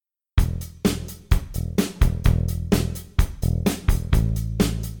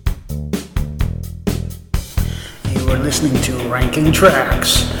listening to Ranking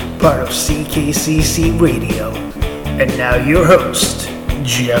Tracks, part of CKCC Radio. And now your host,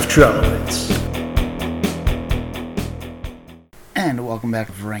 Jeff Trelowitz. And welcome back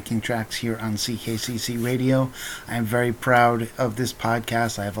to Ranking Tracks here on CKCC Radio. I'm very proud of this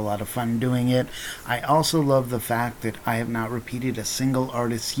podcast. I have a lot of fun doing it. I also love the fact that I have not repeated a single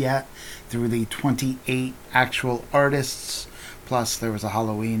artist yet through the 28 actual artists. Plus, there was a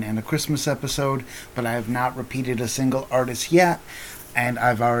Halloween and a Christmas episode, but I have not repeated a single artist yet, and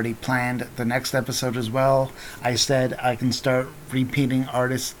I've already planned the next episode as well. I said I can start repeating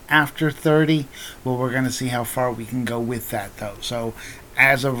artists after 30. Well, we're going to see how far we can go with that, though. So,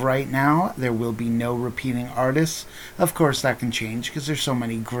 as of right now, there will be no repeating artists. Of course, that can change, because there's so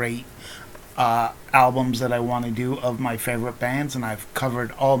many great albums that I want to do of my favorite bands, and I've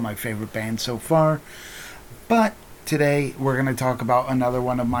covered all my favorite bands so far. But today, we're going to talk about another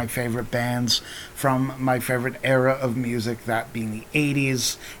one of my favorite bands from my favorite era of music, that being the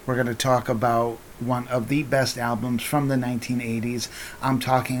 80s. We're going to talk about one of the best albums from the 1980s. I'm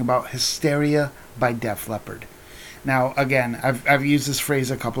talking about Hysteria by Def Leppard. Now, again, I've used this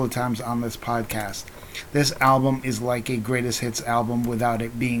phrase a couple of times on this podcast. This album is like a greatest hits album without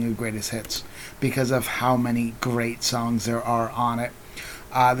it being a greatest hits, because of how many great songs there are on it.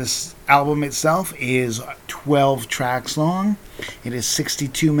 This album itself is 12 tracks long. It is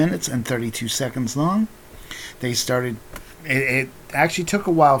 62 minutes and 32 seconds long. They started, it actually took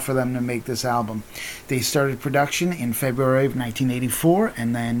a while for them to make this album. They started production in February of 1984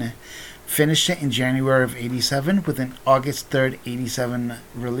 and then finished it in January of 87 with an August 3rd, 87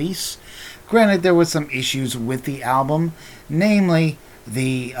 release. Granted, there was some issues with the album, namely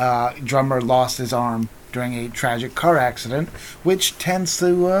the drummer lost his arm during a tragic car accident, which tends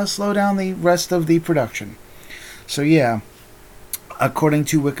to slow down the rest of the production. So yeah, according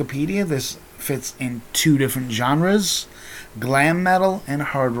to Wikipedia, this fits in two different genres, glam metal and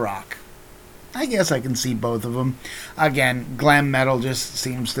hard rock. I guess I can see both of them. Again, glam metal just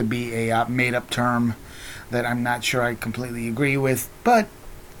seems to be a made-up term that I'm not sure I completely agree with, but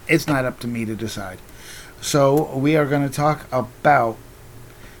it's not up to me to decide. So we are going to talk about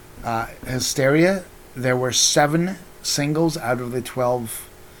Hysteria. There were 7 singles out of the 12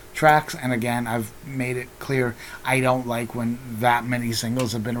 tracks, and again, I've made it clear I don't like when that many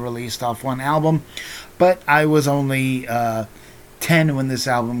singles have been released off one album, but I was only 10 when this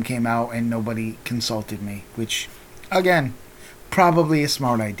album came out, and nobody consulted me, which, again, probably a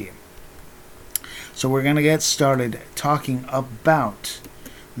smart idea. So we're going to get started talking about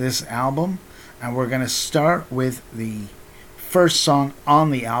this album, and we're going to start with the first song on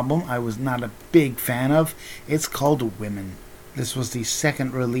the album I was not a big fan of. It's called Women. This was the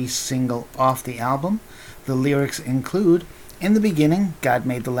second release single off the album. The lyrics include, "In the beginning, God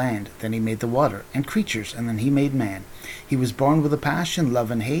made the land, then he made the water and creatures, and then he made man. He was born with a passion,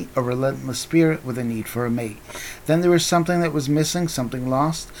 love and hate, a relentless spirit with a need for a mate. Then there was something that was missing, something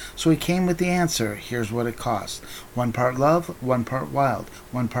lost, so he came with the answer, here's what it cost. 1 part love, 1 part wild,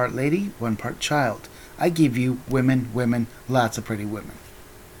 1 part lady, 1 part child. I give you women, women, lots of pretty women."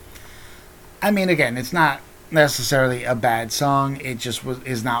 I mean, again, it's not necessarily a bad song. It just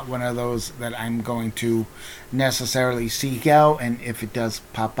is not one of those that I'm going to necessarily seek out. And if it does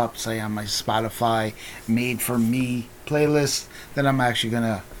pop up, say, on my Spotify Made For Me playlist, then I'm actually going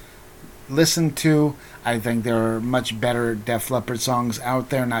to listen to. I think there are much better Def Leppard songs out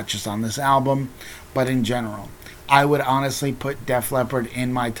there, not just on this album, but in general. I would honestly put Def Leppard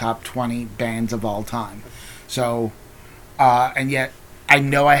in my top 20 bands of all time. So, and yet, I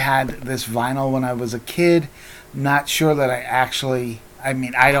know I had this vinyl when I was a kid. Not sure that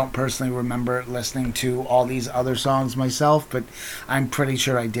I don't personally remember listening to all these other songs myself, but I'm pretty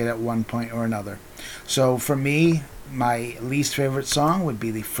sure I did at one point or another. So for me, my least favorite song would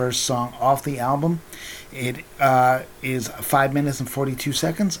be the first song off the album. It is 5 minutes and 42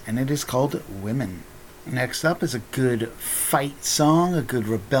 seconds, and it is called Women. Next up is a good fight song, a good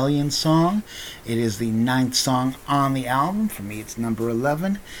rebellion song. It is the 9th song on the album. For me, it's number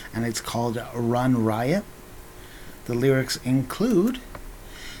 11, and it's called Run Riot. The lyrics include,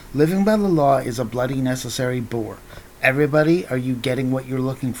 "Living by the law is a bloody necessary bore. Everybody, are you getting what you're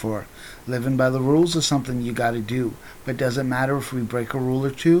looking for? Living by the rules is something you gotta do. But does it matter if we break a rule or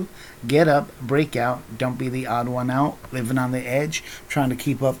two? Get up, break out, don't be the odd one out, living on the edge, trying to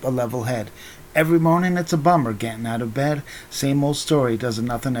keep up a level head. Every morning it's a bummer getting out of bed. Same old story, doesn't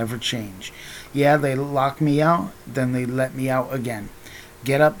nothing ever change. Yeah, they lock me out, then they let me out again.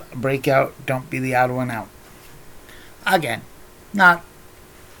 Get up, break out, don't be the odd one out." Again, not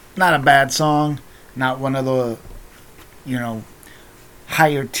a bad song, not one of the,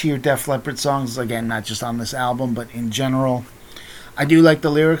 higher tier Def Leppard songs. Again, not just on this album, but in general. I do like the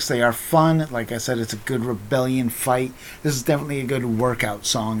lyrics. They are fun. Like I said, it's a good rebellion fight. This is definitely a good workout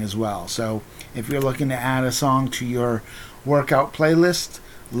song as well. So if you're looking to add a song to your workout playlist,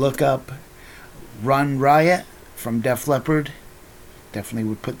 look up Run Riot from Def Leppard. Definitely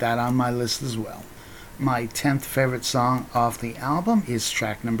would put that on my list as well. My 10th favorite song off the album is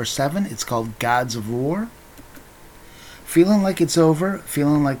track number 7. It's called Gods of War. Feeling like it's over,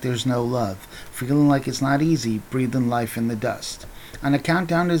 feeling like there's no love, feeling like it's not easy, breathing life in the dust. On a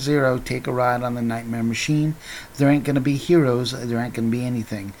countdown to 0, take a ride on the nightmare machine. There ain't gonna be heroes, there ain't gonna be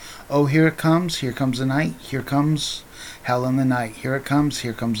anything. Oh, here comes the night, here comes hell in the night. Here comes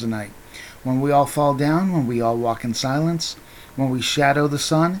the night. When we all fall down, when we all walk in silence, when we shadow the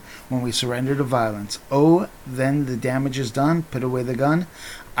sun, when we surrender to violence. Oh, then the damage is done, put away the gun.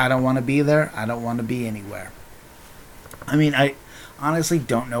 I don't want to be there, I don't want to be anywhere. I mean, I honestly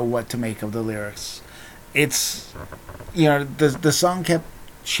don't know what to make of the lyrics. It's, the song kept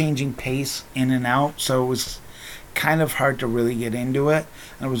changing pace in and out, so it was kind of hard to really get into it.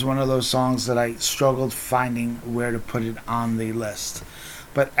 And it was one of those songs that I struggled finding where to put it on the list.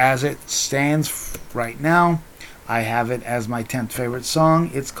 But as it stands right now, I have it as my 10th favorite song.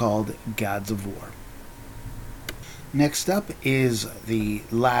 It's called Gods of War. Next up is the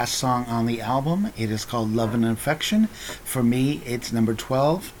last song on the album. It is called Love and Affection. For me, it's number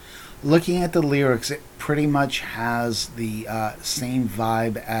 12. Looking at the lyrics, it pretty much has the same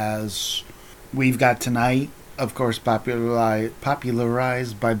vibe as We've Got Tonight, of course,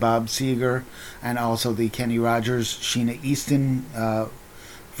 popularized by Bob Seger, and also the Kenny Rogers, Sheena Easton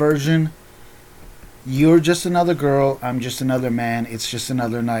version. You're just another girl, I'm just another man, it's just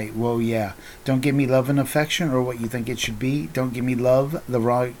another night. Whoa, yeah. Don't give me love and affection or what you think it should be. Don't give me love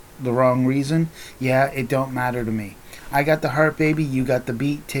the wrong reason. Yeah, it don't matter to me. I got the heart, baby, you got the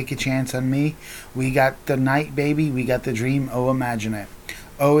beat, take a chance on me. We got the night, baby, we got the dream, oh, imagine it.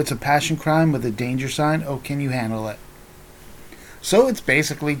 Oh, it's a passion crime with a danger sign, oh, can you handle it? So it's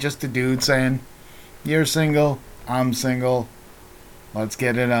basically just a dude saying, you're single, I'm single, let's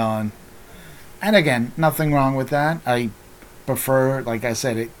get it on. And again, nothing wrong with that. I prefer, like I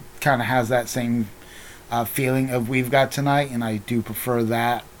said, it kind of has that same feeling of We've Got Tonight, and I do prefer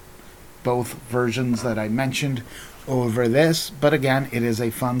that, both versions that I mentioned over this. But again, it is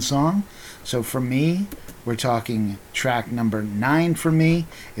a fun song. So for me, we're talking track number 9 for me.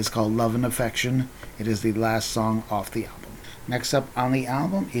 It's called Love and Affection. It is the last song off the album. Next up on the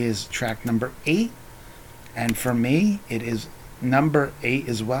album is track number 8. And for me, it is number 8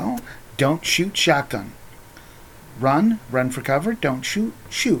 as well. Don't shoot shotgun. Run for cover. Don't shoot.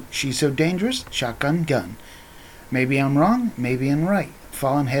 She's so dangerous. Shotgun gun. Maybe I'm wrong. Maybe I'm right.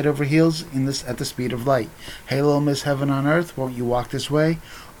 Falling head over heels at the speed of light. Hey, little Miss Heaven on Earth, won't you walk this way?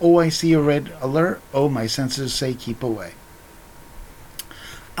 Oh, I see a red alert. Oh, my senses say keep away.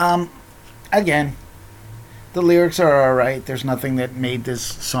 Again, the lyrics are alright. There's nothing that made this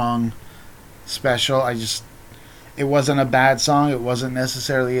song special. It wasn't a bad song. It wasn't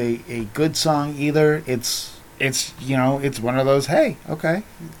necessarily a good song either. It's one of those, hey, okay,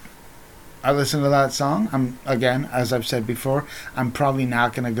 I listen to that song. Again, as I've said before, I'm probably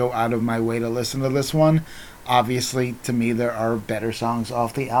not going to go out of my way to listen to this one. Obviously, to me, there are better songs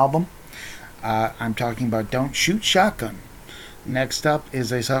off the album. I'm talking about Don't Shoot Shotgun. Next up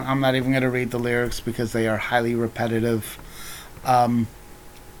is a song, I'm not even going to read the lyrics because they are highly repetitive.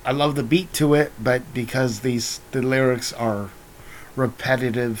 I love the beat to it, but because the lyrics are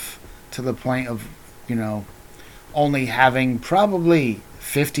repetitive to the point of, only having probably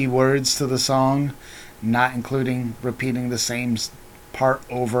 50 words to the song, not including repeating the same part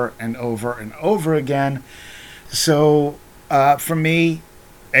over and over and over again. So, for me,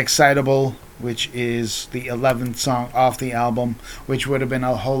 Excitable, which is the 11th song off the album, which would have been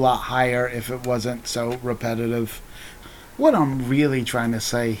a whole lot higher if it wasn't so repetitive. What I'm really trying to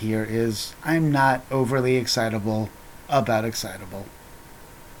say here is I'm not overly excitable about Excitable.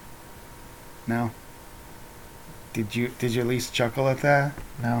 No? Did you at least chuckle at that?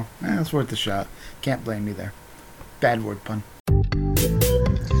 No? It's worth a shot. Can't blame me there. Bad word pun.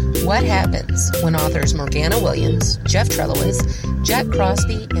 What happens when authors Morgana Williams, Jeff Trelowitz, Jack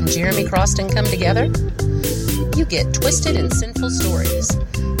Crosby, and Jeremy Croston come together? You get Twisted and Sinful Stories.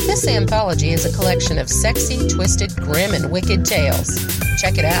 This anthology is a collection of sexy, twisted, grim, and wicked tales.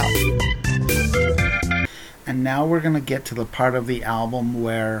 Check it out. And now we're going to get to the part of the album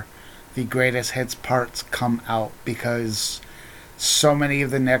where the greatest hits parts come out, because so many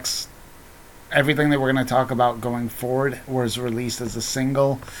of everything that we're going to talk about going forward was released as a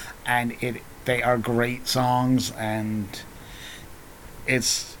single, and they are great songs, and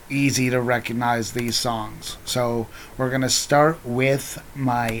it's easy to recognize these songs. So we're going to start with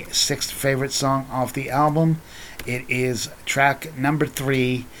my sixth favorite song off the album. It is track number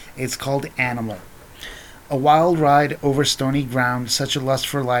 3. It's called Animal. A wild ride over stony ground, such a lust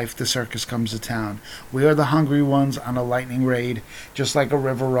for life, the circus comes to town. We are the hungry ones on a lightning raid, just like a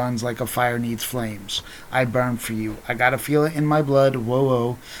river runs, like a fire needs flames. I burn for you. I gotta feel it in my blood, whoa,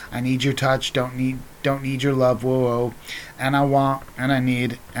 whoa. I need your touch, don't need your love, whoa, whoa. And I want, and I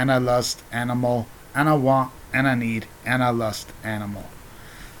need, and I lust, animal. And I want, and I need, and I lust, animal.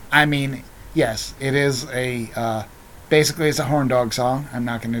 I mean, yes, it is basically it's a horn dog song. I'm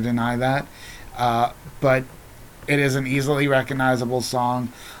not going to deny that. But it is an easily recognizable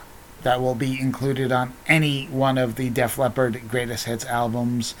song that will be included on any one of the Def Leppard Greatest Hits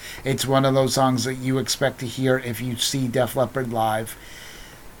albums. It's one of those songs that you expect to hear if you see Def Leppard live.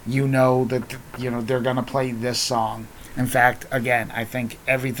 You know that they're going to play this song. In fact, again, I think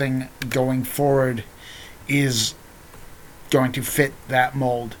everything going forward is going to fit that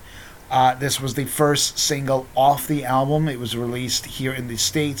mold. This was the first single off the album. It was released here in the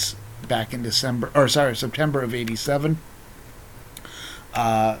States back in September of '87.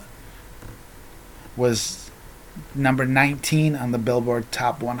 Was number 19 on the Billboard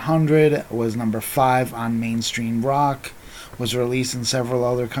Top 100. Was number 5 on Mainstream Rock. Was released in several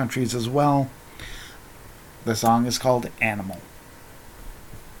other countries as well. The song is called Animal.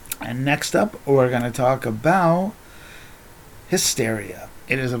 And next up, we're going to talk about Hysteria.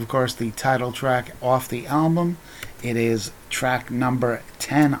 It is, of course, the title track off the album. It is track number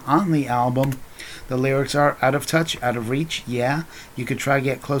 10 on the album. The lyrics are out of touch, out of reach, yeah. You could try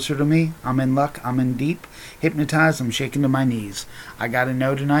get closer to me. I'm in luck, I'm in deep. Hypnotized, I'm shaking to my knees. I gotta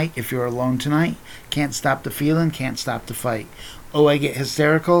know tonight if you're alone tonight. Can't stop the feeling, can't stop the fight. Oh, I get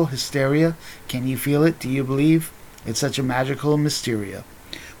hysterical, hysteria. Can you feel it? Do you believe? It's such a magical mysteria.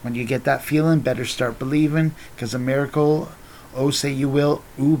 When you get that feeling, better start believing. 'Cause a miracle, oh, say you will,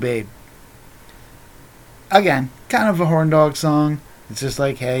 ooh, babe. Again, kind of a horn dog song. It's just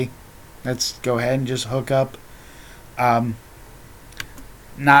like, hey, let's go ahead and just hook up.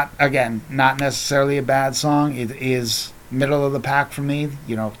 Not necessarily a bad song. It is middle of the pack for me.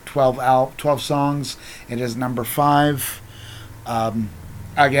 12 songs. It is number 5.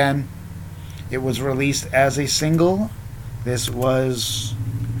 Again, it was released as a single. This was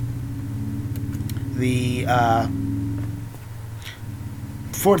the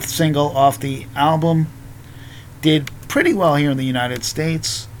 4th single off the album. Did pretty well here in the United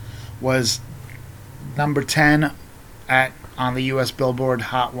States. Was number 10 on the U.S. Billboard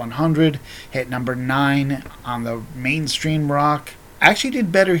Hot 100. Hit number 9 on the Mainstream Rock. Actually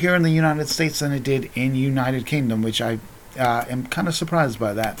did better here in the United States than it did in United Kingdom, which I am kind of surprised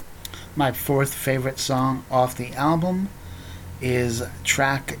by that. My 4th favorite song off the album is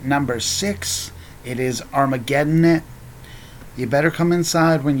track number 6. It is Armageddon It. You better come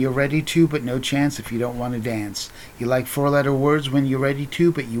inside when you're ready to, but no chance if you don't want to dance. You like 4-letter words when you're ready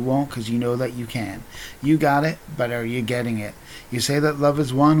to, but you won't because you know that you can. You got it, but are you getting it? You say that love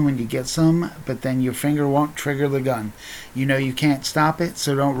is won when you get some, but then your finger won't trigger the gun. You know you can't stop it,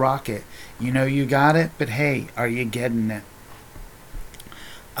 so don't rock it. You know you got it, but hey, are you getting it?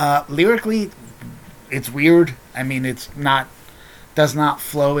 Lyrically, it's weird. I mean, does not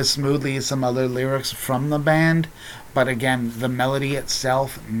flow as smoothly as some other lyrics from the band. But again, the melody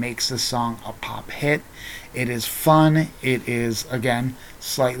itself makes the song a pop hit. It is fun. It is, again,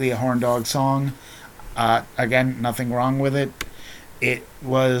 slightly a horn dog song. Again, nothing wrong with it. It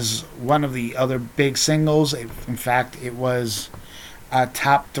was one of the other big singles. In fact, it was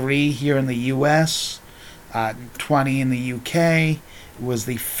top 3 here in the U.S., 20 in the U.K. It was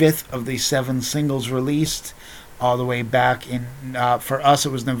the 5th of the 7 singles released. All the way back in, for us,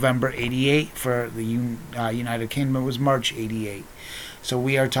 it was November '88. For the United Kingdom, it was March '88. So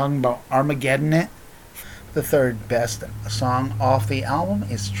we are talking about Armageddon It. The 3rd best song off the album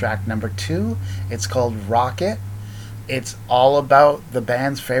is track number 2. It's called Rocket. It's all about the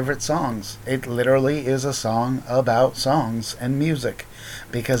band's favorite songs. It literally is a song about songs and music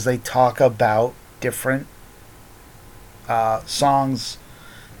because they talk about different songs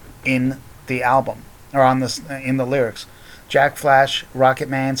in the album. Or in the lyrics. Jack Flash, Rocket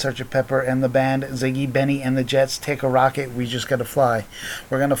Man, Sgt. Pepper and the band, Ziggy, Benny and the Jets, take a rocket, we just gotta fly.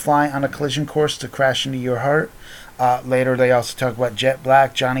 We're gonna fly on a collision course to crash into your heart. Later they also talk about Jet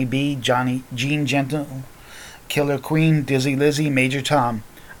Black, Johnny B, Gene Gentle, Killer Queen, Dizzy Lizzy, Major Tom.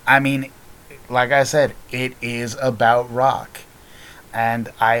 I mean, like I said, it is about rock.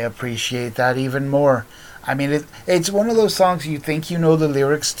 And I appreciate that even more. I mean, it's one of those songs you think you know the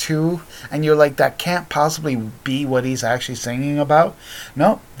lyrics to, and you're like, that can't possibly be what he's actually singing about.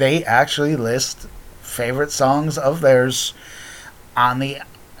 No, they actually list favorite songs of theirs in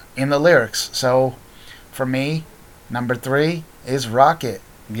the lyrics. So, for me, number 3 is Rocket.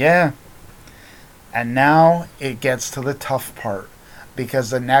 Yeah. And now it gets to the tough part, because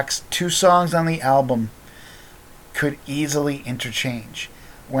the next 2 songs on the album could easily interchange.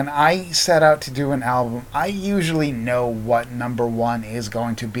 When I set out to do an album, I usually know what number 1 is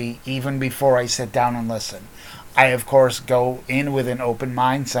going to be even before I sit down and listen. I, of course, go in with an open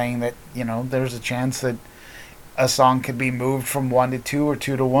mind, saying that, there's a chance that a song could be moved from 1 to 2 or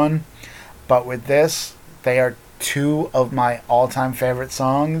 2 to 1. But with this, they are 2 of my all-time favorite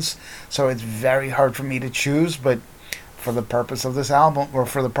songs, so it's very hard for me to choose, but for the purpose of this album, or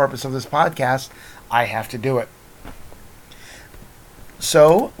for the purpose of this podcast, I have to do it.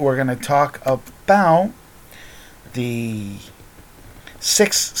 So, we're going to talk about the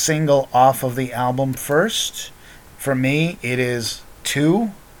 6th single off of the album first. For me, it is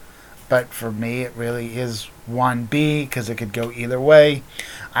 2, but for me, it really is 1B, because it could go either way.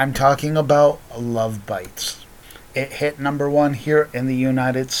 I'm talking about Love Bites. It hit number 1 here in the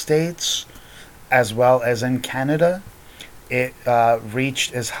United States, as well as in Canada. It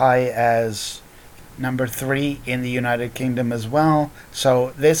reached as high as number 3 in the United Kingdom as well.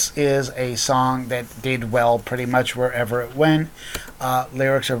 So this is a song that did well pretty much wherever it went.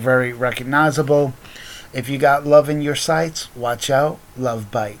 Lyrics are very recognizable. If you got love in your sights, watch out,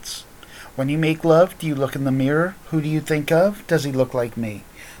 love bites. When you make love, do you look in the mirror? Who do you think of? Does he look like me?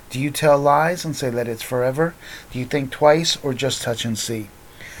 Do you tell lies and say that it's forever? Do you think twice or just touch and see?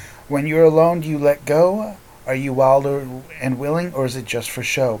 When you're alone, do you let go? Are you wild and willing, or is it just for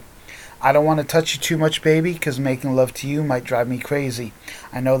show? I don't want to touch you too much, baby, because making love to you might drive me crazy.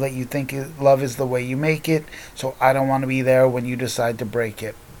 I know that you think love is the way you make it, so I don't want to be there when you decide to break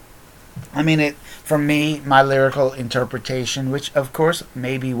it. I mean, for me, my lyrical interpretation, which of course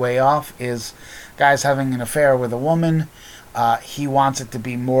may be way off, is guys having an affair with a woman. He wants it to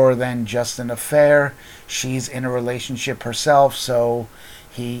be more than just an affair. She's in a relationship herself, so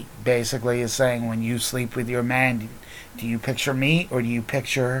he basically is saying, when you sleep with your man, do you picture me or do you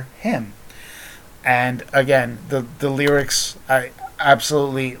picture him? And again, the lyrics, I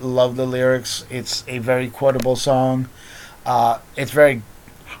absolutely love the lyrics. It's a very quotable song. It's very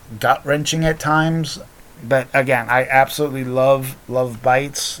gut-wrenching at times, but again, I absolutely love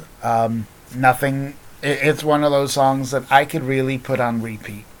Bites. It's one of those songs that I could really put on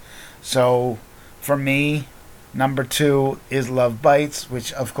repeat. So for me, number 2 is Love Bites,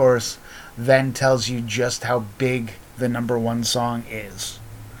 which of course then tells you just how big the number 1 song is.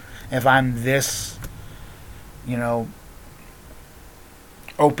 If I'm this,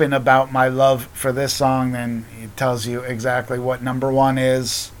 open about my love for this song, then it tells you exactly what number 1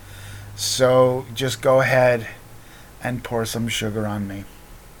 is. So just go ahead and pour some sugar on me.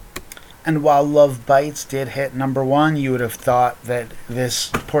 And while Love Bites did hit number 1, you would have thought that this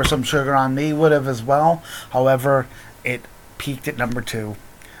Pour Some Sugar on Me would have as well. However, it peaked at number 2.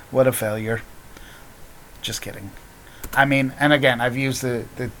 What a failure. Just kidding. I mean, and again, I've used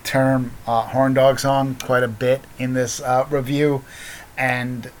the term horn dog song quite a bit in this review,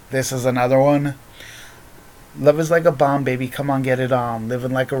 and this is another one. Love is like a bomb, baby, come on, get it on.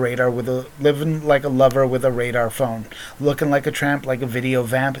 Living like a lover with a radar phone. Looking like a tramp, like a video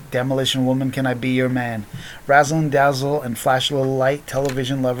vamp. Demolition woman, can I be your man? Razzle and dazzle and flash a little light.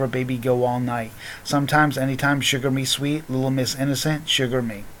 Television lover, baby, go all night. Sometimes, anytime, sugar me sweet. Little Miss Innocent, sugar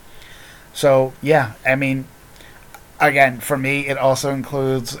me. So, yeah, I mean, again, for me, it also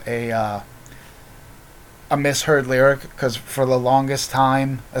includes a misheard lyric, because for the longest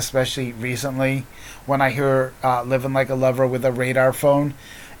time, especially recently, when I hear Living Like a Lover with a radar phone,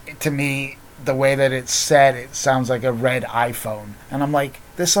 to me, the way that it's said, it sounds like a red iPhone. And I'm like,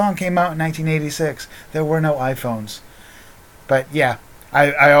 this song came out in 1986. There were no iPhones. But yeah,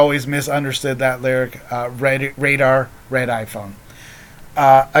 I always misunderstood that lyric, radar, red iPhone.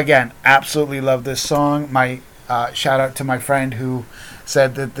 Again, absolutely love this song. My shout out to my friend who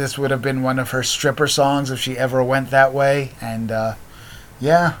said that this would have been one of her stripper songs if she ever went that way. And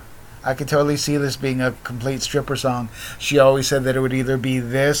yeah, I could totally see this being a complete stripper song. She always said that it would either be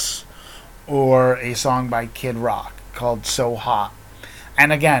this or a song by Kid Rock called So Hot.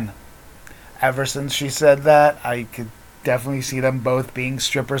 And again, ever since she said that, I could definitely see them both being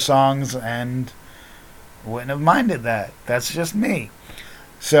stripper songs and wouldn't have minded that. That's just me.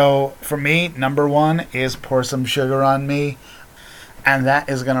 So for me, number 1 is Pour Some Sugar on Me. And that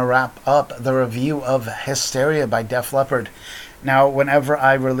is going to wrap up the review of Hysteria by Def Leppard. Now, whenever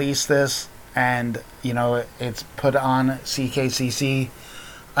I release this, and it's put on CKCC,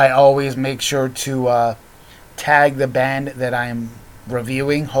 I always make sure to tag the band that I'm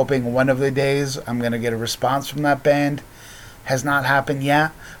reviewing, hoping one of the days I'm going to get a response from that band. Has not happened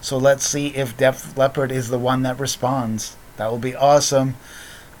yet, so let's see if Def Leppard is the one that responds. That will be awesome,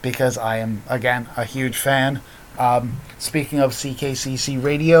 because I am, again, a huge fan. Speaking of CKCC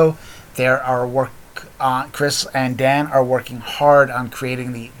Radio, Chris and Dan are working hard on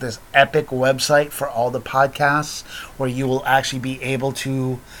creating this epic website for all the podcasts, where you will actually be able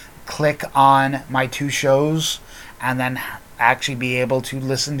to click on my 2 shows and then actually be able to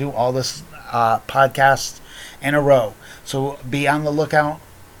listen to all this podcasts in a row. So be on the lookout.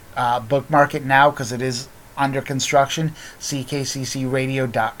 Bookmark it now, because it is under construction.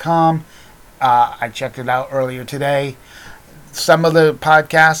 ckccradio.com. I checked it out earlier today. Some of the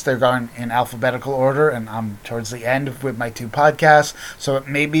podcasts, they're going in alphabetical order, and I'm towards the end with my 2 podcasts, so it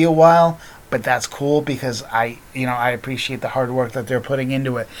may be a while, but that's cool, because I appreciate the hard work that they're putting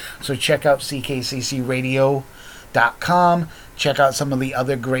into it. So check out ckccradio.com. Check out some of the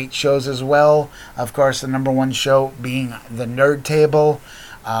other great shows as well. Of course, the number 1 show being the Nerd Table.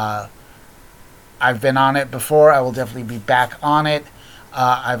 I've been on it before. I will definitely be back on it.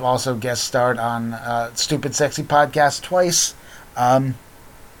 I've also guest starred on Stupid Sexy Podcast twice.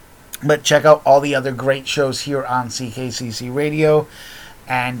 But check out all the other great shows here on CKCC Radio.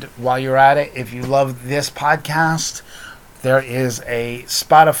 And while you're at it, if you love this podcast, there is a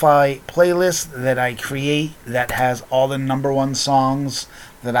Spotify playlist that I create that has all the number 1 songs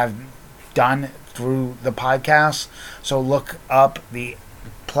that I've done through the podcast. So look up the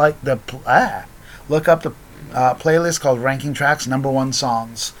playlist called Ranking Tracks Number 1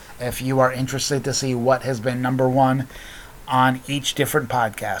 Songs if you are interested to see what has been number 1 on each different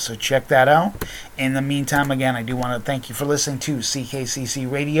podcast. So check that out. In the meantime, again, I do want to thank you for listening to CKCC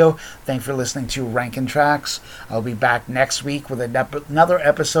Radio. Thank you for listening to Rankin' Tracks. I'll be back next week with another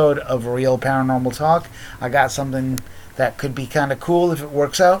episode of Real Paranormal Talk. I got something that could be kind of cool if it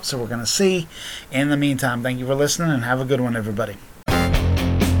works out, so we're going to see. In the meantime, thank you for listening, and have a good one, everybody.